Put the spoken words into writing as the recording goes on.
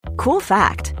Cool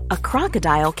fact, a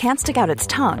crocodile can't stick out its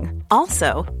tongue.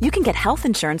 Also, you can get health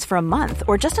insurance for a month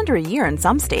or just under a year in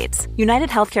some states. United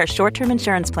Healthcare short-term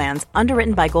insurance plans,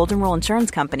 underwritten by Golden Rule Insurance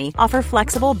Company, offer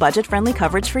flexible, budget-friendly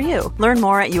coverage for you. Learn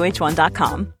more at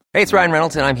uh1.com. Hey, it's Ryan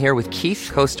Reynolds, and I'm here with Keith,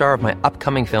 co-star of my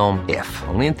upcoming film, If,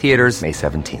 only in theaters May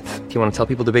 17th. Do you want to tell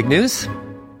people the big news?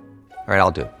 All right,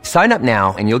 I'll do it. Sign up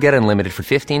now and you'll get unlimited for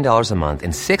 $15 a month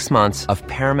and 6 months of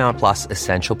Paramount Plus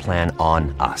Essential Plan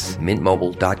on us.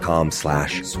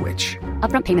 MintMobile.com/switch.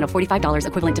 Upfront payment of $45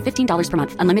 equivalent to $15 per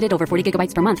month. Unlimited over 40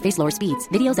 gigabytes per month. Face lower speeds.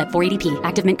 Videos at 480p.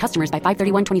 Active Mint customers by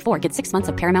 531.24 get 6 months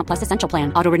of Paramount Plus Essential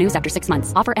Plan. Auto renews after 6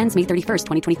 months. Offer ends May 31st,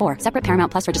 2024. Separate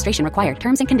Paramount Plus registration required.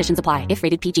 Terms and conditions apply if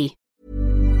rated PG.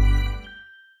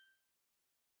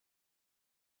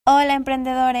 Hola,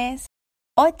 emprendedores.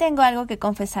 Hoy tengo algo que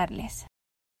confesarles.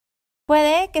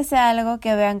 Puede que sea algo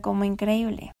que vean como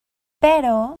increíble,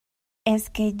 pero es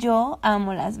que yo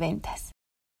amo las ventas.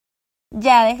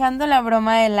 Ya dejando la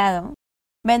broma de lado,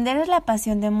 vender es la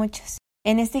pasión de muchos,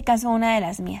 en este caso una de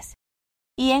las mías,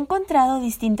 y he encontrado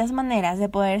distintas maneras de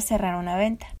poder cerrar una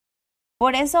venta.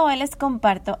 Por eso hoy les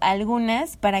comparto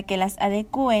algunas para que las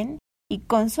adecúen y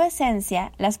con su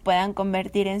esencia las puedan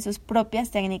convertir en sus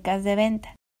propias técnicas de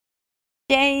venta.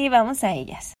 Y vamos a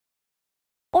ellas.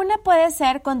 Una puede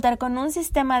ser contar con un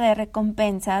sistema de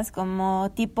recompensas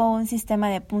como tipo un sistema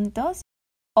de puntos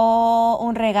o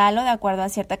un regalo de acuerdo a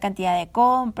cierta cantidad de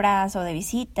compras o de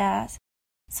visitas.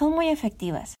 Son muy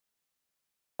efectivas.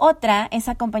 Otra es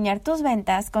acompañar tus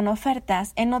ventas con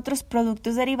ofertas en otros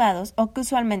productos derivados o que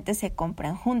usualmente se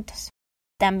compran juntos.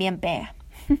 También pega.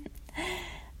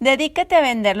 Dedícate a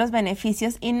vender los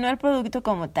beneficios y no el producto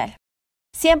como tal.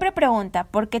 Siempre pregunta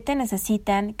por qué te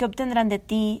necesitan, qué obtendrán de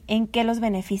ti, en qué los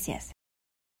beneficias.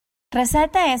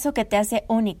 Resalta eso que te hace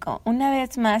único. Una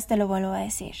vez más te lo vuelvo a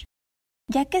decir.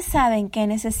 Ya que saben qué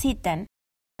necesitan,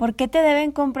 ¿por qué te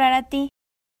deben comprar a ti?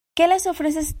 ¿Qué les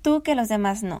ofreces tú que los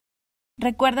demás no?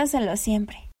 Recuérdaselo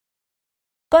siempre.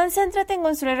 Concéntrate en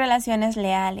construir relaciones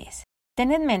leales.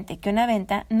 Ten en mente que una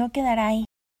venta no quedará ahí.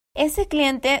 Ese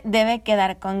cliente debe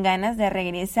quedar con ganas de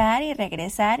regresar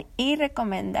y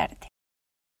recomendarte.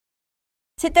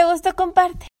 Si te gustó,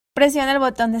 comparte. Presiona el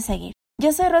botón de seguir.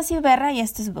 Yo soy Rosy Berra y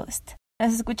esto es Boost.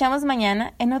 Nos escuchamos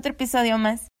mañana en otro episodio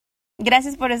más.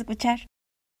 Gracias por escuchar.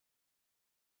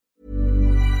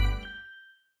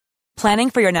 Planning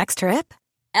for your next trip?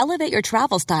 Elevate your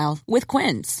travel style with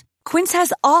Quince. Quince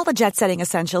has all the jet-setting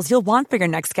essentials you'll want for your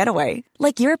next getaway,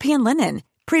 like European linen,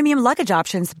 premium luggage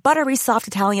options, buttery soft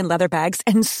Italian leather bags,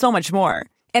 and so much more.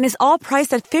 And is all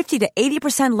priced at 50 to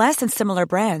 80% less than similar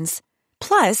brands.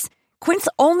 Plus, Quince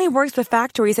only works with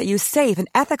factories that use safe and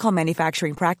ethical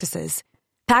manufacturing practices.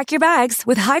 Pack your bags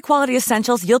with high-quality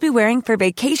essentials you'll be wearing for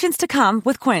vacations to come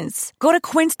with Quince. Go to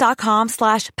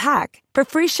quince.com/pack for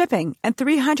free shipping and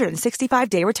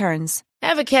 365-day returns.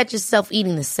 Ever catch yourself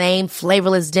eating the same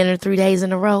flavorless dinner 3 days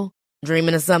in a row?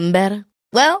 Dreaming of something better?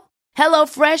 Well,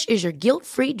 HelloFresh is your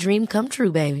guilt-free dream come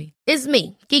true, baby. It's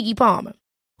me, Keke Palmer.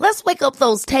 Let's wake up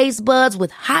those taste buds with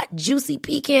hot, juicy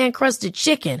pecan-crusted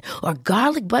chicken or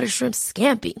garlic butter shrimp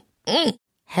scampi.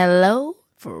 Hello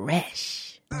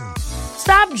Fresh.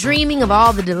 Stop dreaming of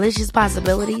all the delicious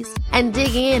possibilities and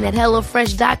dig in at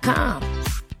HelloFresh.com.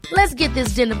 Let's get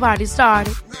this dinner party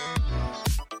started.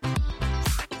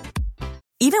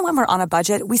 Even when we're on a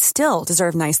budget, we still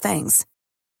deserve nice things.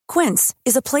 Quince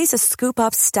is a place to scoop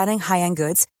up stunning high-end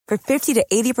goods for 50 to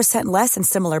 80% less than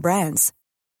similar brands.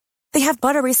 They have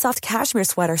buttery soft cashmere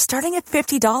sweaters starting at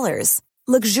 $50,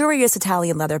 luxurious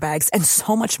Italian leather bags, and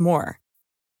so much more.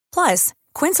 Plus,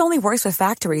 Quince only works with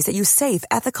factories that use safe,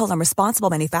 ethical, and responsible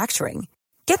manufacturing.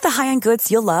 Get the high-end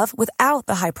goods you'll love without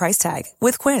the high price tag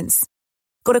with Quince.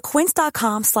 Go to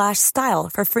quince.com/style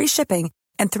for free shipping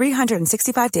and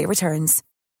 365-day returns.